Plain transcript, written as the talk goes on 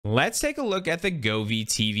Let's take a look at the Govee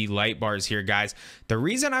TV Light Bars here, guys. The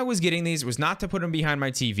reason I was getting these was not to put them behind my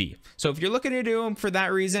TV. So if you're looking to do them for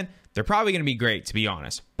that reason, they're probably going to be great, to be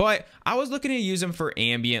honest. But I was looking to use them for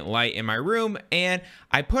ambient light in my room, and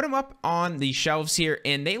I put them up on the shelves here,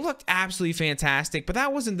 and they looked absolutely fantastic, but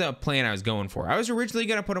that wasn't the plan I was going for. I was originally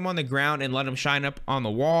going to put them on the ground and let them shine up on the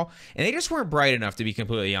wall, and they just weren't bright enough, to be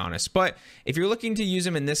completely honest. But if you're looking to use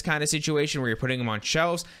them in this kind of situation where you're putting them on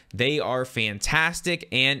shelves, they are fantastic,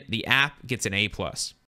 and the app gets an A+.